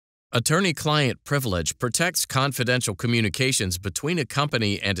Attorney-client privilege protects confidential communications between a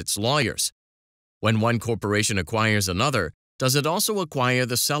company and its lawyers. When one corporation acquires another, does it also acquire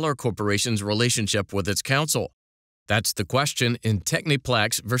the seller corporation's relationship with its counsel? That's the question in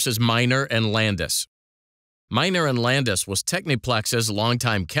Tekni-Plex versus Meyner and Landis. Meyner and Landis was Tekni-Plex's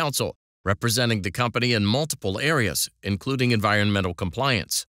longtime counsel, representing the company in multiple areas, including environmental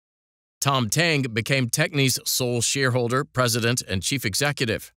compliance. Tom Tang became Tekni's sole shareholder, president, and chief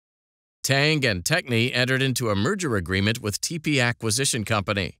executive. Tang and Tekni entered into a merger agreement with TP Acquisition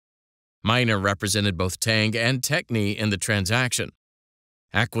Company. Meyner represented both Tang and Tekni in the transaction.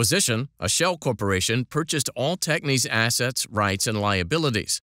 Acquisition, a shell corporation, purchased all Tekni's assets, rights, and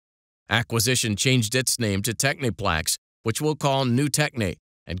liabilities. Acquisition changed its name to Tekni-Plex, which we'll call New Tekni,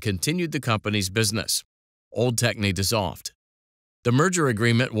 and continued the company's business. Old Tekni dissolved. The merger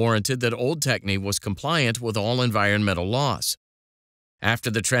agreement warranted that Old Tekni was compliant with all environmental laws.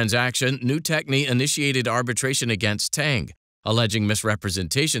 After the transaction, New Tekni initiated arbitration against Tang, alleging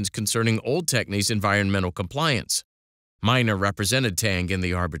misrepresentations concerning Old Tekni's environmental compliance. Meyner represented Tang in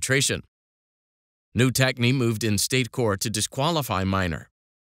the arbitration. New Tekni moved in state court to disqualify Meyner.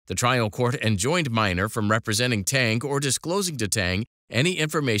 The trial court enjoined Meyner from representing Tang or disclosing to Tang any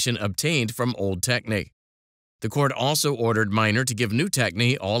information obtained from Old Tekni. The court also ordered Meyner to give New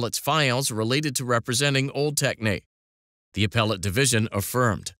Tekni all its files related to representing Old Tekni. The appellate division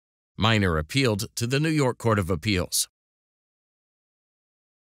affirmed. Meyner appealed to the New York Court of Appeals.